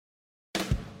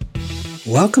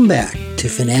Welcome back to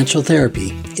Financial Therapy.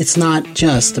 It's not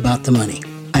just about the money.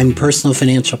 I'm personal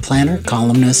financial planner,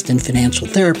 columnist, and financial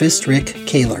therapist Rick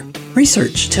Kahler.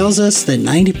 Research tells us that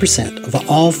 90% of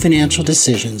all financial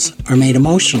decisions are made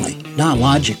emotionally, not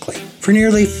logically. For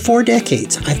nearly 4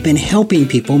 decades, I've been helping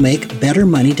people make better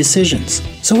money decisions.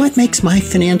 So what makes my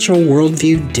financial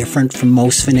worldview different from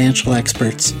most financial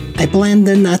experts? I blend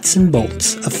the nuts and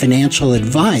bolts of financial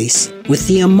advice with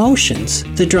the emotions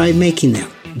that drive making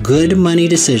them. Good money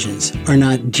decisions are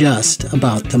not just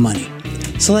about the money.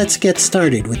 So let's get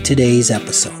started with today's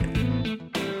episode.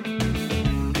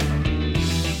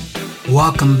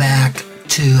 Welcome back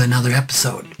to another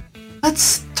episode.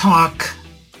 Let's talk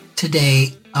today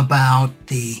about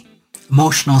the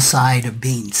emotional side of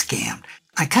being scammed.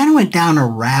 I kind of went down a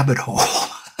rabbit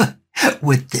hole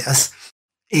with this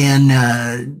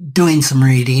in doing some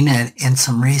reading and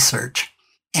some research.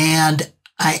 And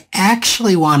I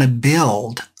actually want to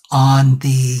build on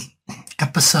the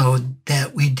episode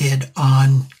that we did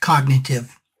on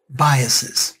cognitive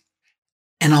biases.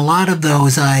 And a lot of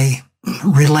those I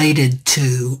related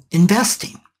to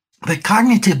investing. But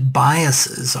cognitive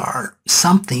biases are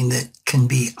something that can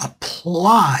be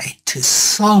applied to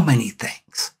so many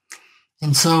things.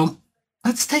 And so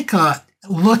let's take a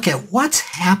look at what's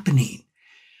happening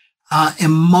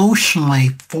emotionally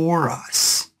for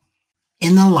us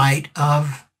in the light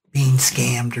of being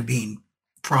scammed or being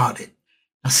frauded.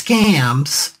 Now,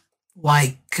 scams,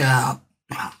 like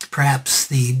perhaps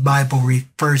the Bible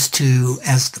refers to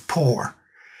as the poor,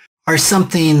 are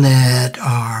something that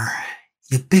are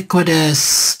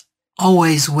ubiquitous,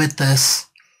 always with us,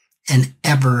 and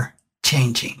ever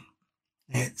changing.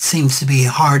 It seems to be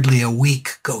hardly a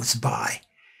week goes by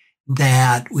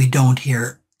that we don't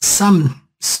hear some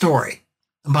story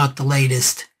about the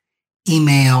latest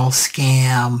email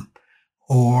scam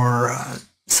or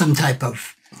some type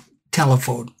of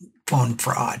telephone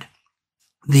fraud.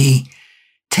 The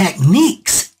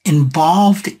techniques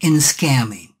involved in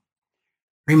scamming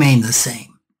remain the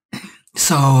same.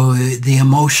 So the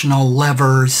emotional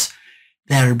levers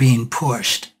that are being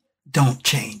pushed don't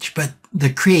change, but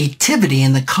the creativity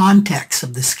and the context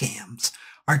of the scams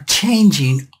are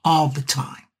changing all the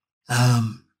time.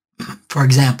 For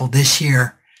example, this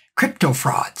year, crypto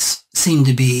frauds seem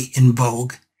to be in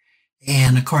vogue,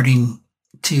 and according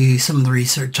to some of the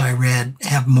research I read,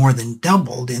 have more than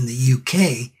doubled in the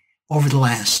UK over the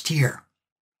last year.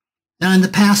 Now, in the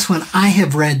past, when I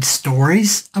have read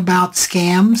stories about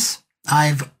scams,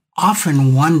 I've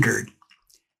often wondered,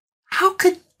 how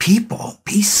could people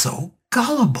be so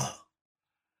gullible?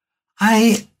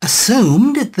 I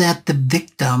assumed that the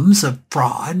victims of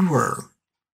fraud were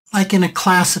like in a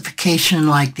classification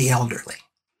like the elderly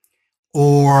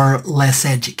or less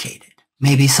educated.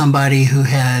 Maybe somebody who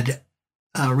had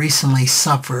recently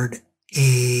suffered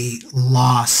a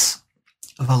loss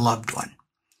of a loved one,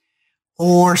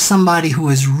 or somebody who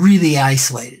was really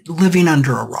isolated, living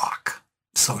under a rock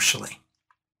socially.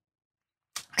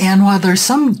 And while there's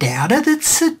some data that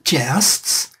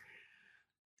suggests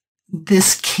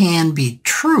this can be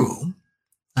true,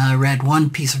 I read one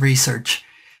piece of research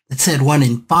that said 1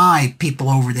 in 5 people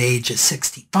over the age of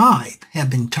 65 have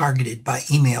been targeted by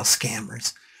email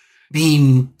scammers.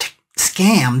 Being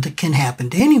scammed can happen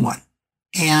to anyone.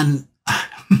 And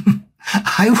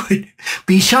I would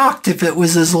be shocked if it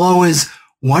was as low as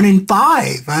 1 in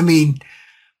 5. I mean,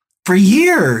 for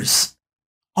years,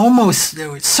 almost,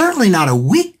 certainly not a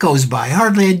week goes by,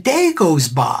 hardly a day goes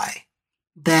by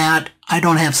that I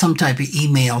don't have some type of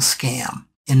email scam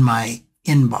in my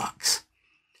inbox.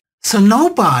 So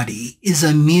nobody is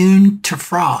immune to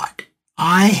fraud.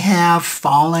 I have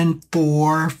fallen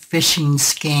for phishing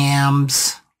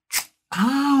scams.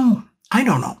 Oh, I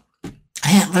don't know.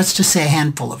 Let's just say a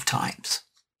handful of times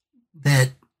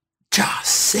that just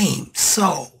seem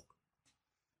so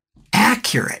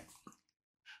accurate.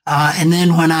 And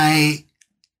then when I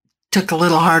took a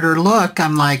little harder look,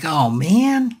 I'm like, oh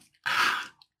man,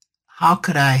 how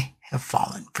could I have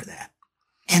fallen for that?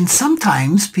 And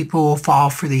sometimes people will fall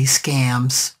for these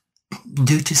scams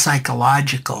due to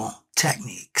psychological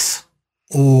techniques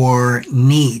or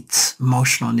needs,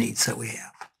 emotional needs that we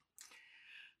have.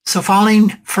 So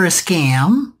falling for a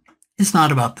scam is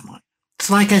not about the money. It's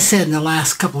like I said, in the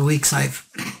last couple of weeks, I've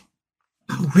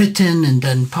written and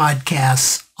done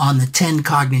podcasts on the 10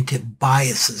 cognitive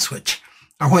biases, which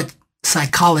are what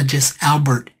psychologist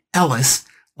Albert Ellis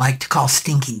liked to call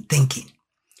stinking thinking.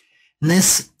 And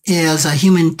this is a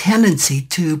human tendency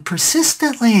to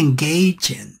persistently engage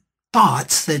in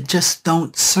thoughts that just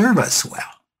don't serve us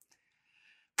well.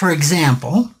 For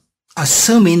example,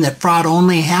 assuming that fraud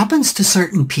only happens to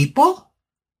certain people,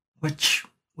 which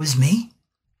was me.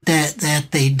 That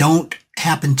they don't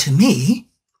happen to me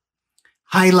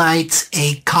highlights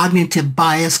a cognitive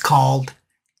bias called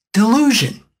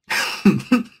delusion.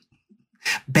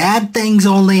 Bad things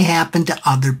only happen to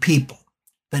other people,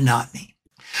 but not me.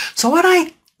 So what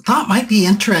I thought might be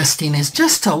interesting is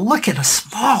just to look at a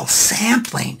small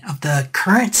sampling of the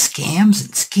current scams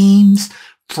and schemes,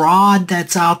 fraud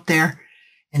that's out there,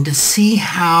 and to see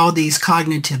how these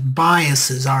cognitive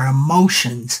biases, our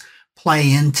emotions,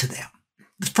 play into them.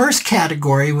 The first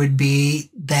category would be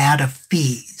that of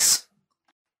fees.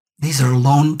 These are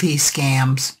loan fee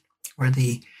scams where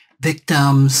the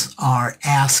victims are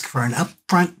asked for an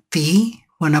upfront fee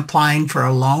when applying for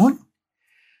a loan.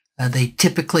 They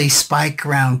typically spike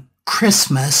around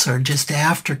Christmas or just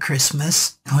after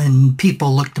Christmas when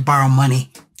people look to borrow money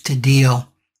to deal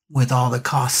with all the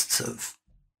costs of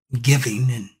giving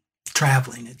and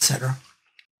traveling, etc.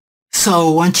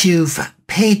 So once you've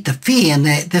paid the fee, and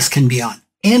this can be on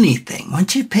anything,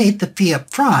 once you've paid the fee up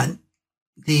front,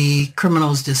 the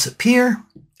criminals disappear,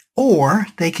 or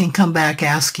they can come back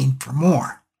asking for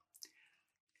more.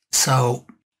 So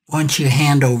once you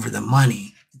hand over the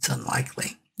money, it's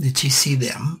unlikely that you see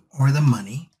them or the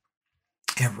money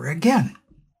ever again.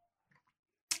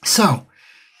 So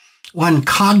one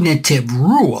cognitive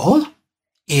rule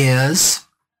is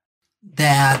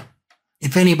that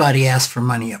if anybody asks for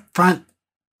money up front,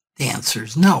 the answer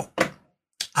is no.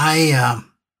 I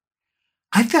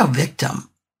fell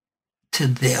victim to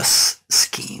this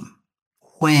scheme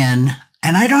when,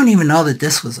 and I don't even know that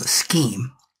this was a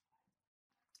scheme.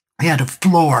 We had a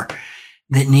floor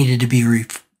that needed to be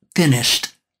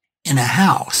refinished in a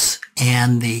house,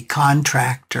 and the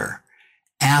contractor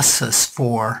asked us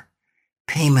for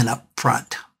payment up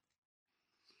front.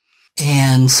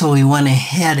 And so we went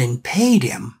ahead and paid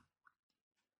him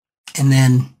and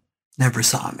then never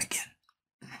saw him again.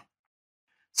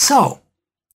 So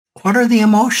what are the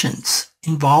emotions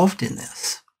involved in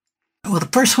this? Well, the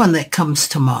first one that comes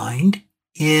to mind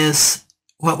is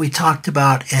what we talked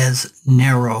about as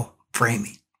narrow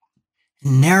framing.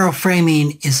 Narrow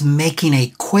framing is making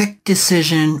a quick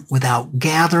decision without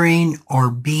gathering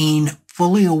or being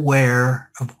fully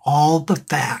aware of all the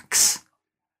facts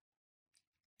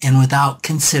and without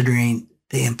considering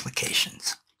the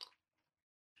implications.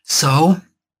 So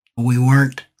we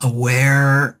weren't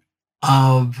aware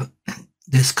of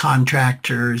this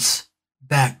contractor's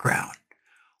background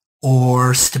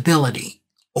or stability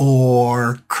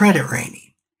or credit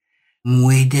rating.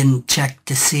 We didn't check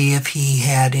to see if he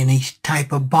had any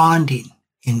type of bonding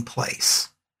in place.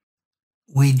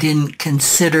 We didn't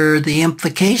consider the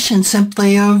implication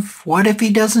simply of what if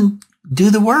he doesn't do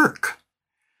the work,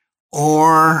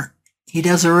 or he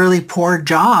does a really poor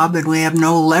job and we have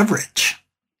no leverage,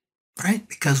 right?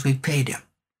 Because we paid him.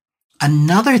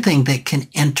 Another thing that can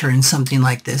enter in something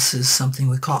like this is something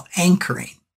we call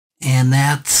anchoring. And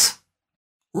that's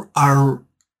our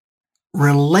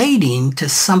relating to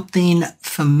something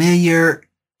familiar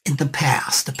in the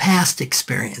past, a past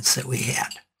experience that we had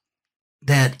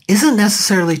that isn't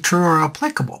necessarily true or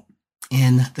applicable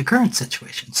in the current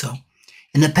situation. So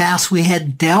in the past, we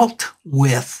had dealt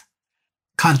with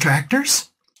contractors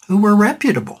who were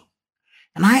reputable.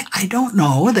 And I don't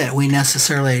know that we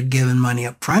necessarily had given money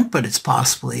up front, but it's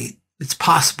possible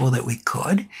that we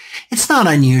could. It's not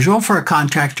unusual for a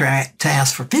contractor to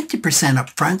ask for 50% up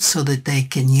front so that they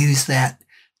can use that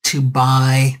to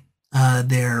buy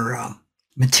their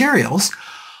materials.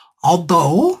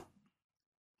 Although,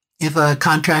 if a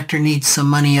contractor needs some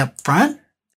money up front,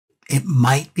 it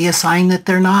might be a sign that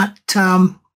they're not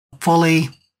fully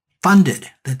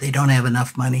funded, that they don't have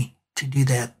enough money to do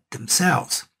that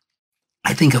themselves.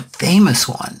 I think a famous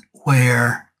one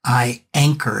where I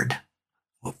anchored,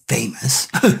 well, famous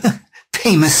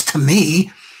to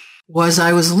me, was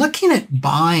I was looking at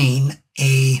buying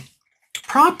a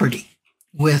property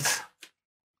with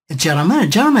a gentleman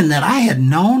that I had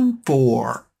known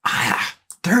for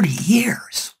 30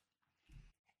 years.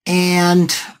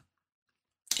 And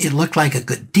it looked like a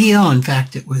good deal. In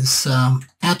fact, it was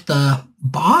at the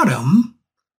bottom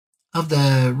of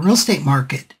the real estate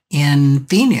market in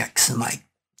Phoenix in like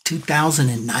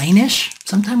 2009-ish,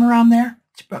 sometime around there.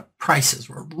 But prices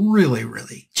were really,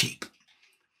 really cheap.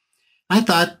 I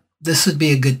thought this would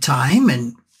be a good time.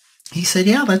 And he said,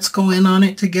 yeah, let's go in on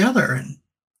it together. And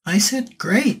I said,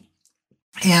 great.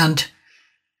 And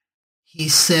he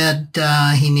said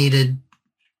he needed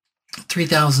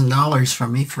 $3,000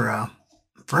 from me for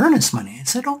earnest money. I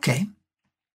said, okay.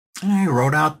 And I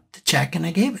wrote out the check and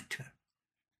I gave it to him.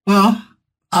 Well,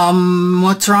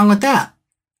 what's wrong with that?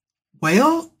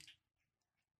 Well,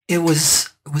 it was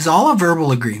all a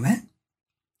verbal agreement.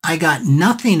 I got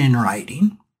nothing in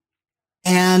writing.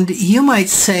 And you might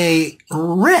say,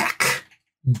 Rick,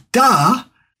 duh.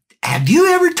 Have you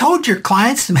ever told your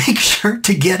clients to make sure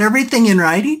to get everything in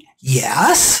writing?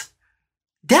 Yes,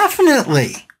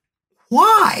 definitely.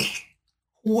 Why?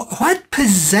 What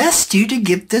possessed you to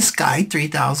give this guy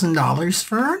 $3,000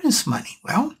 for earnest money?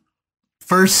 Well,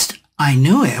 first I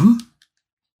knew him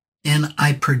and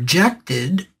I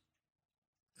projected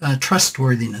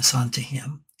trustworthiness onto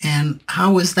him. And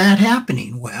how was that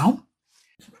happening? Well,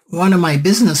 one of my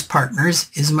business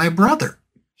partners is my brother.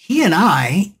 He and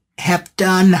I have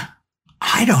done,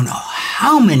 I don't know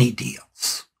how many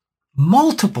deals,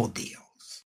 multiple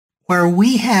deals, where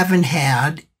we haven't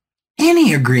had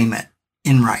any agreement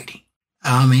in writing.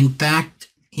 In fact,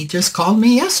 he just called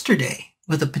me yesterday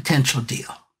with a potential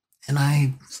deal. And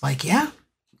I was like, yeah,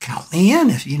 count me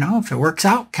in. If it works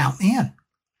out, count me in.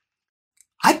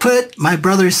 I put my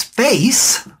brother's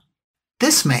face,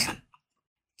 this man.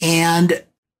 And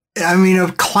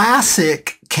a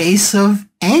classic case of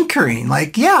anchoring.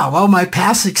 Like, yeah, well, my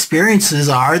past experiences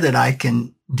are that I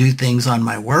can do things on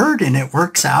my word and it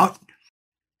works out.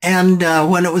 And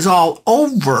when it was all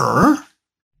over,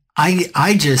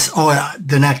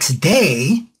 the next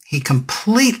day, he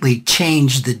completely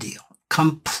changed the deal,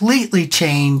 completely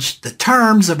changed the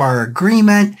terms of our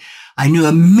agreement. I knew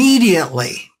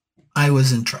immediately I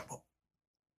was in trouble.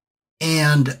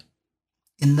 And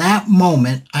in that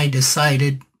moment, I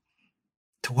decided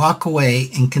to walk away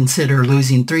and consider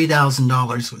losing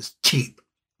 $3,000 was cheap.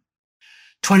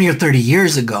 20 or 30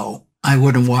 years ago, I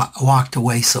wouldn't have walked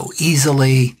away so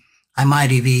easily. I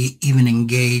might have even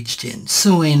engaged in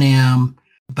suing him.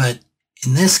 But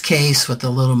in this case, with a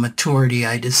little maturity,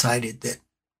 I decided that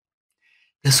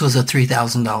this was a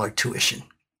 $3,000 tuition.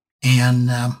 And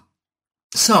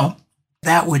so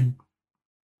that would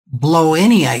blow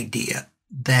any idea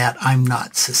that I'm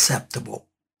not susceptible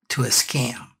to a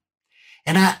scam.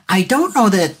 And I don't know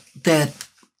that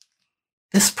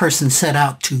this person set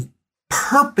out to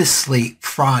purposely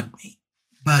fraud me,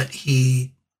 but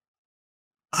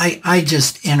I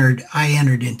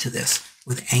entered into this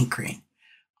with anchoring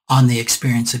on the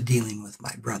experience of dealing with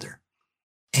my brother.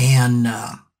 And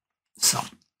so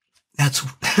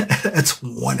that's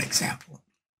one example.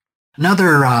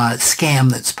 Another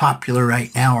scam that's popular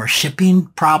right now are shipping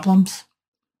problems.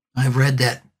 I've read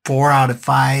that 4 out of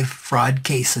 5 fraud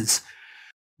cases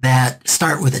that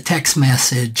start with a text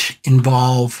message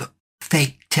involve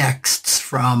fake texts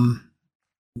from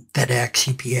FedEx,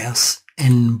 UPS,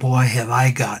 and boy, have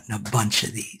I gotten a bunch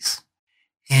of these.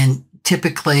 And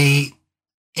typically,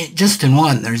 just in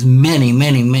one, there's many,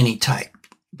 many, many types.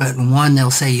 But in one,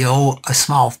 they'll say you owe a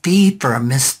small fee for a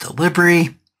missed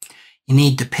delivery. You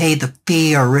need to pay the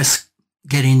fee or risk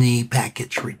getting the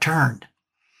package returned.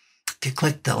 If you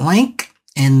click the link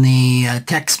in the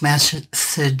text message,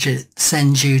 it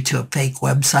sends you to a fake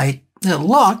website that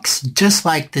looks just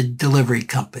like the delivery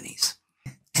companies.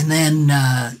 And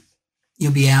then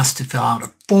you'll be asked to fill out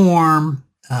a form.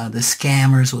 The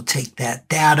scammers will take that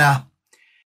data.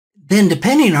 Then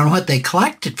depending on what they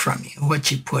collected from you, what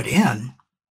you put in,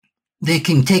 they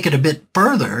can take it a bit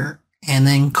further and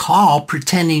then call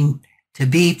pretending to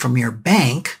be from your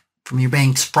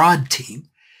bank's fraud team,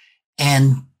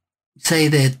 and say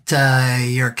that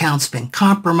your account's been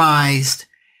compromised,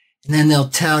 and then they'll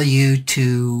tell you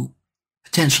to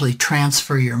potentially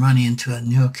transfer your money into a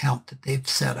new account that they've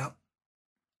set up,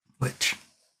 which,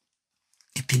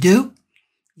 if you do,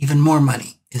 even more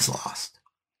money is lost.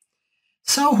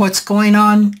 So what's going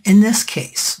on in this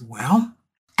case? Well,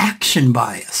 action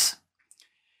bias.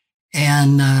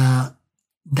 And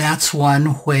that's one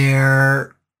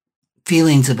where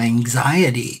feelings of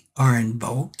anxiety are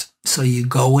invoked. So you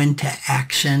go into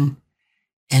action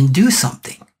and do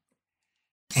something.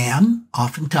 And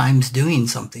oftentimes doing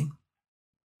something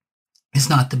is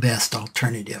not the best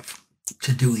alternative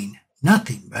to doing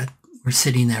nothing, but we're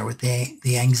sitting there with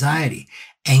the anxiety.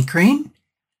 Anchoring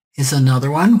is another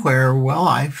one where, well,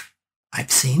 I've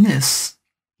seen this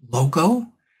logo.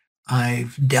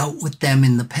 I've dealt with them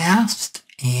in the past,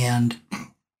 and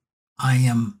I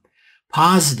am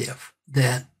positive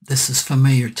that this is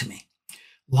familiar to me.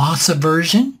 Loss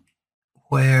aversion,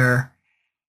 where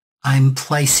I'm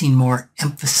placing more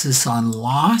emphasis on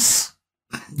loss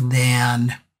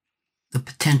than the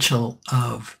potential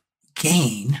of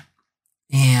gain.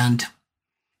 And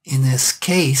in this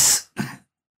case,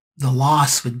 the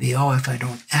loss would be, if I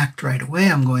don't act right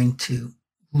away, I'm going to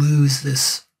lose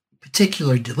this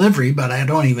particular delivery, but I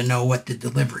don't even know what the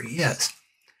delivery is.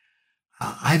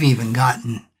 I've even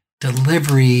gotten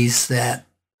deliveries that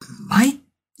might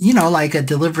like a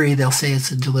delivery, they'll say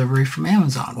it's a delivery from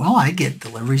Amazon. Well, I get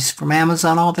deliveries from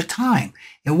Amazon all the time.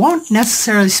 It won't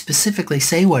necessarily specifically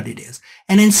say what it is.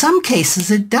 And in some cases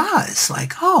it does.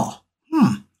 Like,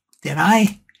 did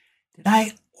I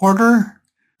order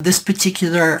this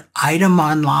particular item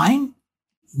online?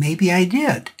 Maybe I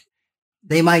did.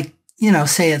 They might,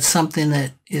 say it's something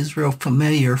that is real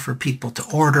familiar for people to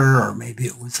order, or maybe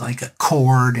it was like a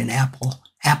cord, an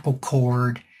Apple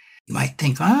cord. You might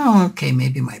think, oh, okay,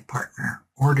 maybe my partner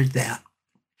ordered that.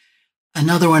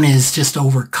 Another one is just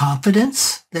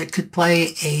overconfidence that could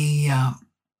play a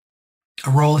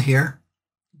role here.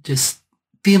 Just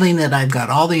feeling that I've got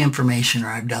all the information, or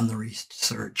I've done the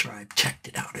research, or I've checked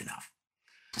it out enough.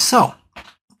 So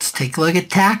let's take a look at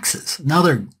taxes.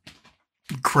 Another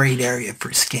great area for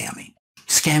scamming.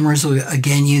 Scammers will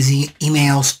again use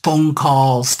emails, phone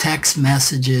calls, text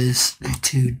messages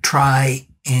to try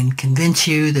and convince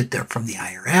you that they're from the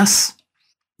IRS.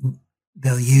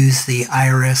 They'll use the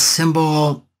IRS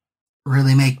symbol,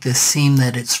 really make this seem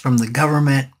that it's from the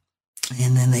government,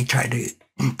 and then they try to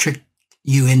trick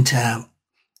you into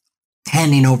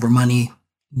handing over money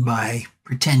by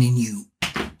pretending you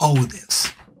owe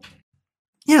this.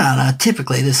 Now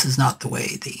typically this is not the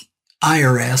way the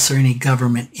IRS or any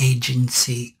government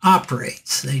agency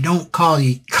operates. They don't call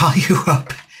you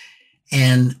up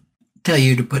and tell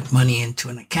you to put money into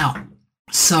an account.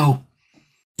 So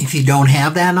if you don't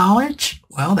have that knowledge,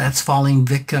 well, that's falling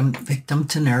victim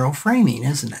to narrow framing,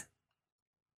 isn't it?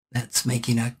 That's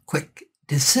making a quick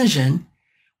decision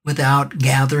without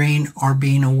gathering or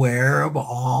being aware of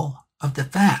all of the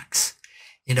facts.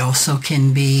 It also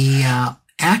can be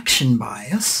action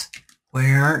bias,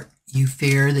 where you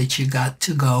fear that you got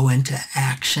to go into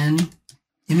action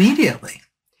immediately.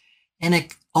 And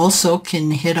it also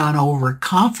can hit on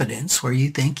overconfidence, where you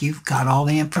think you've got all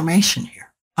the information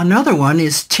here. Another one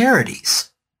is charities.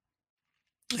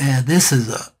 This is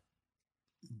a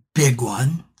big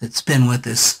one that's been with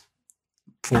us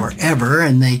forever,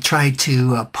 and they try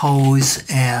to pose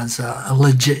as a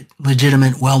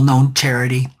legitimate, well-known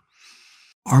charity,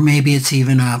 or maybe it's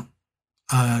even a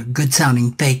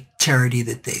good-sounding fake charity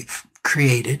that they've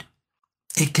created.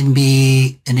 It can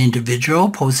be an individual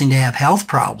posing to have health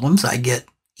problems. I get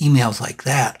emails like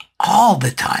that all the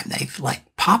time. They've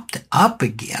popped up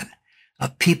again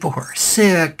of people who are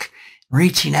sick,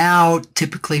 reaching out,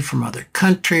 typically from other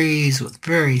countries with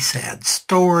very sad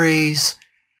stories.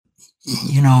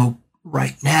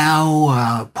 Right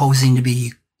now, posing to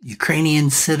be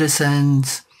Ukrainian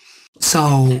citizens.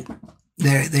 So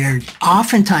they're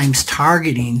oftentimes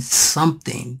targeting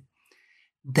something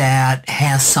that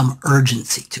has some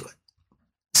urgency to it.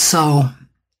 So,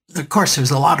 of course,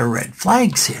 there's a lot of red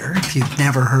flags here. If you've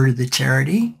never heard of the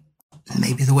charity,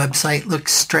 maybe the website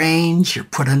looks strange, you're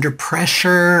put under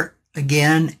pressure.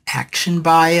 Again, action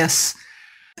bias.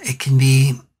 It can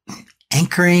be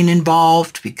anchoring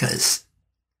involved, because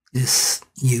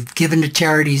you've given to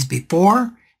charities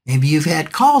before. Maybe you've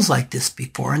had calls like this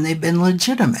before and they've been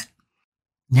legitimate.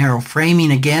 Narrow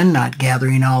framing, again, not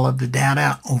gathering all of the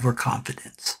data,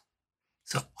 overconfidence.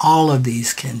 So all of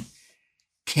these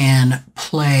can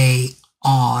play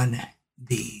on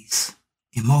these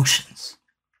emotions.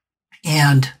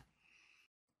 And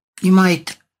you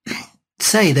might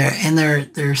say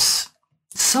there's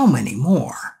so many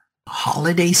more.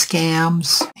 Holiday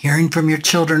scams, hearing from your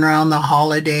children around the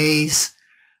holidays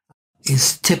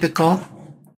is typical.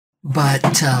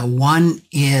 But one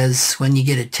is when you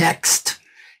get a text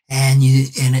and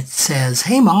it says,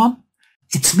 "Hey, Mom,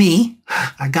 it's me.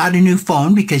 I got a new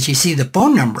phone," because you see the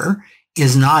phone number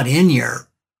is not in your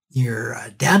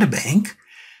data bank.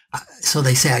 So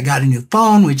they say, "I got a new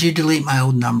phone. Would you delete my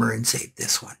old number and save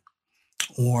this one?"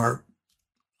 Or,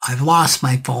 "I've lost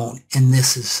my phone and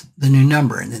this is the new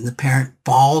number." And then the parent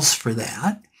falls for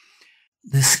that.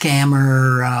 The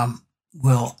scammer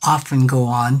will often go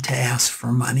on to ask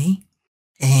for money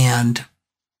and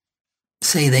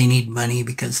say they need money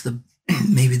because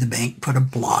maybe the bank put a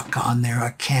block on their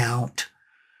account.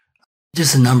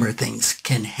 Just a number of things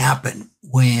can happen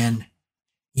when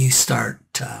you start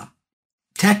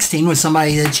texting with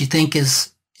somebody that you think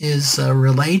is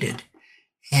related,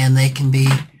 and they can be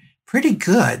pretty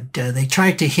good. They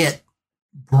try to hit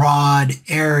broad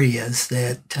areas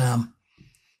that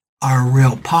are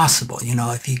real possible.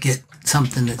 If you get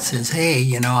something that says,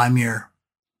 "Hey, I'm your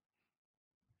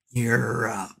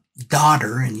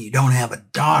daughter," and you don't have a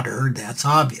daughter, that's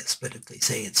obvious. But if they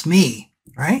say it's me,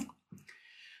 right?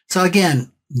 So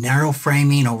again, narrow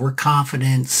framing,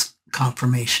 overconfidence,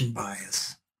 confirmation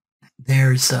bias.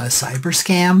 There's cyber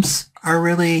scams are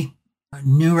really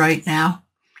new right now.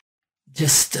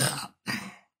 Just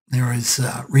There was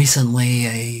recently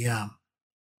a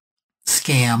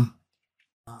scam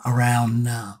around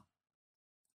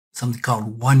something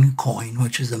called OneCoin,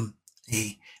 which is a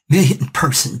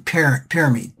million-person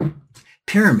pyramid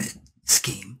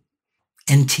scheme.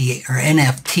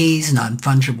 NFTs,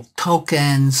 non-fungible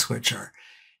tokens, which are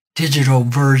digital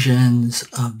versions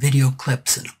of video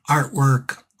clips and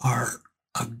artwork, are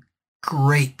a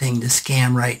great thing to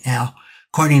scam right now.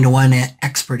 According to one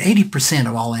expert, 80%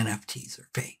 of all NFTs are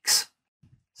fakes.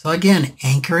 So again,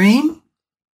 anchoring,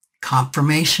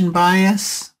 confirmation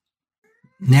bias,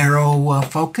 narrow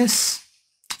focus,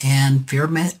 and fear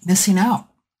of missing out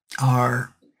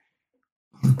are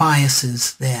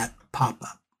biases that pop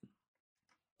up.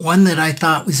 One that I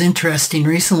thought was interesting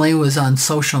recently was on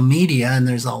social media, and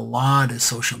there's a lot of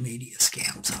social media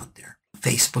scams out there.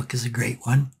 Facebook is a great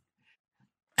one.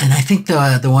 And I think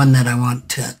the one that I want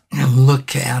to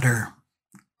look at or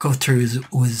go through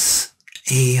was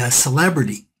a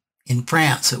celebrity in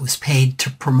France that was paid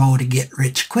to promote a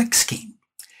get-rich-quick scheme.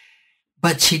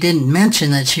 But she didn't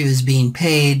mention that she was being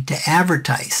paid to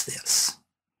advertise this.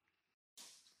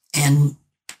 And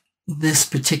this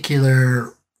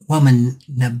particular woman,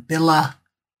 Nabila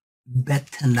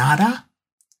Betanata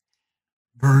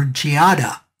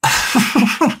Bergiada,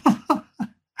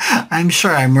 I'm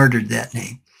sure I murdered that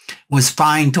name, was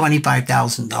fined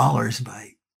 $25,000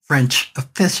 by French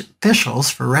officials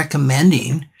for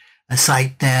recommending a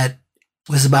site that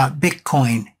was about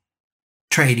Bitcoin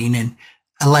trading and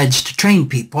alleged to train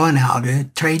people on how to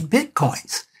trade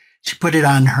Bitcoins. She put it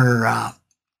on her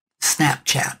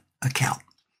Snapchat account.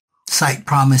 Site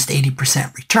promised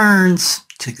 80% returns,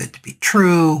 too good to be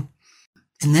true.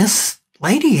 And this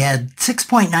lady had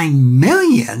 6.9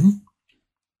 million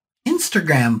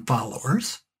Instagram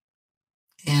followers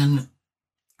and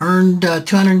earned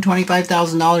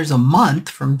 $225,000 a month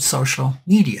from social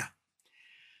media.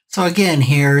 So again,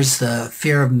 here's the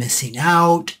fear of missing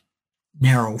out,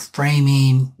 narrow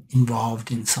framing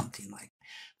involved in something like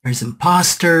there's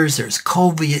imposters, there's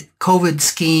COVID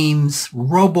schemes,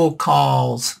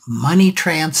 robocalls, money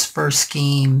transfer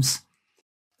schemes.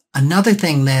 Another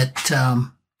thing that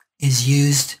is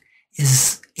used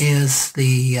is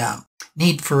the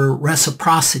need for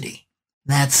reciprocity.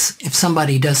 That's if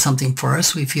somebody does something for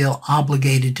us, we feel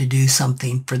obligated to do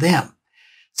something for them.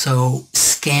 So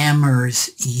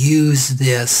scammers use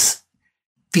this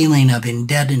feeling of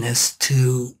indebtedness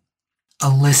to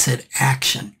elicit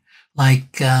action,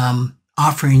 like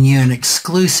offering you an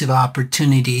exclusive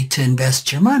opportunity to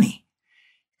invest your money.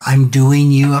 I'm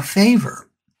doing you a favor.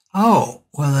 Oh,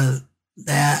 well,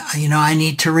 I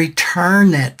need to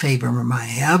return that favor. My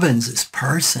heavens, this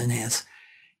person is,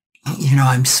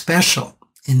 I'm special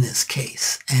in this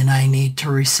case, and I need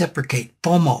to reciprocate.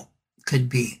 FOMO could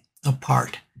be a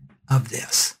part of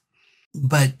this.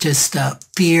 But just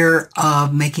fear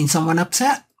of making someone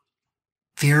upset,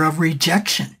 fear of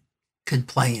rejection could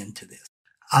play into this.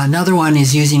 Another one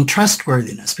is using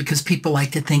trustworthiness, because people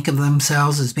like to think of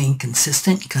themselves as being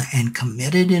consistent and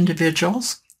committed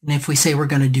individuals. And if we say we're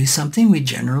going to do something, we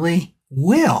generally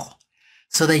will.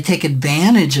 So they take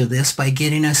advantage of this by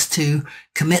getting us to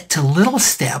commit to little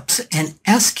steps and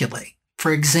escalate.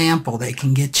 For example, they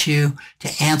can get you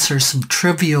to answer some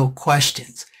trivial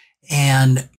questions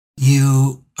and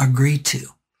you agree to.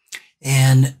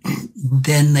 And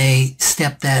then they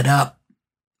step that up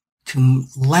to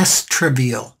less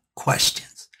trivial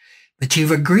questions. But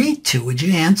you've agreed to, would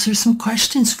you answer some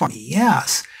questions for me?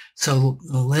 Yes. So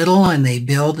little, and they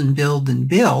build and build and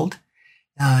build.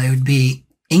 It would be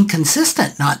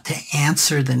inconsistent not to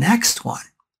answer the next one.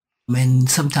 And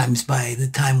sometimes by the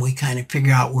time we kind of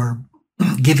figure out we're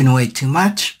giving away too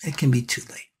much, it can be too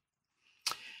late.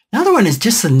 Another one is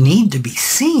just the need to be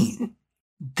seen.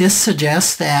 This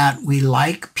suggests that we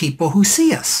like people who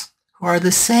see us, who are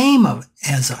the same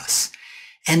as us.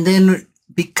 And then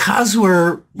because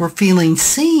we're feeling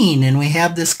seen and we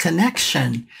have this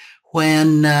connection,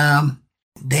 when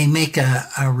they make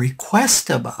a request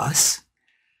of us,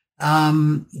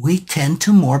 we tend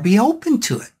to more be open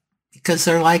to it because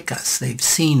they're like us. They've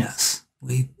seen us.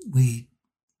 We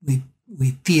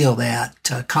feel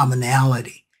that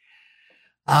commonality.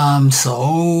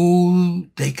 So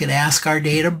they could ask our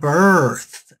date of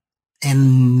birth,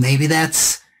 and maybe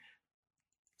that's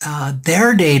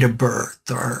their date of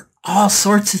birth, or all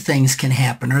sorts of things can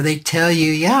happen. Or they tell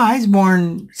you, yeah, I was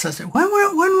born, so when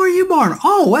were you born?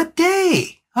 Oh, what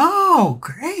day? Oh,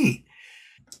 great.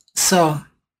 So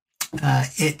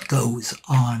it goes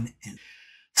on.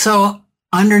 So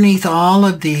underneath all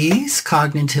of these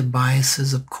cognitive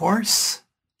biases, of course,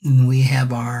 we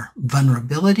have our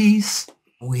vulnerabilities.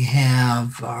 We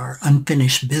have our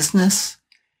unfinished business.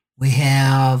 We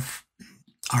have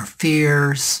our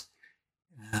fears,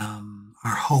 our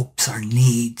hopes, our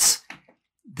needs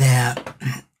that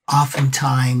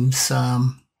oftentimes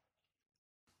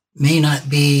may not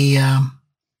be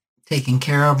taken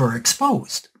care of or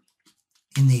exposed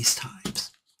in these times.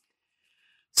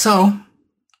 So,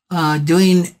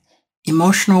 doing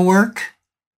emotional work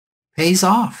pays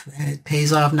off. It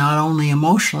pays off not only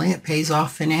emotionally, it pays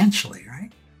off financially, right?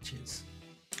 Which is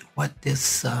what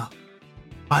this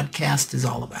podcast is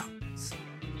all about.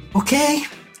 Okay,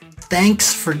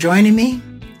 thanks for joining me,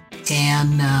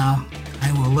 and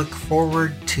I will look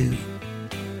forward to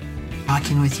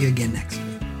talking with you again next week.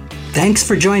 Thanks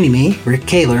for joining me, Rick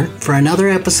Kahler, for another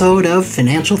episode of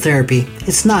Financial Therapy.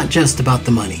 It's not just about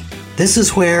the money. This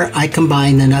is where I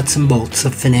combine the nuts and bolts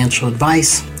of financial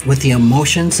advice with the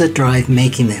emotions that drive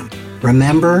making them.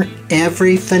 Remember,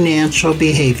 every financial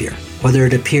behavior, whether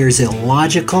it appears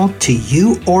illogical to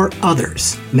you or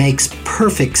others, makes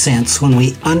perfect sense when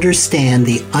we understand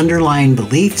the underlying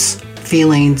beliefs,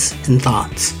 feelings, and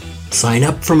thoughts. Sign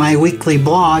up for my weekly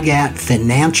blog at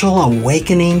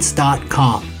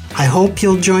financialawakenings.com. I hope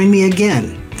you'll join me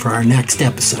again for our next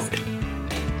episode.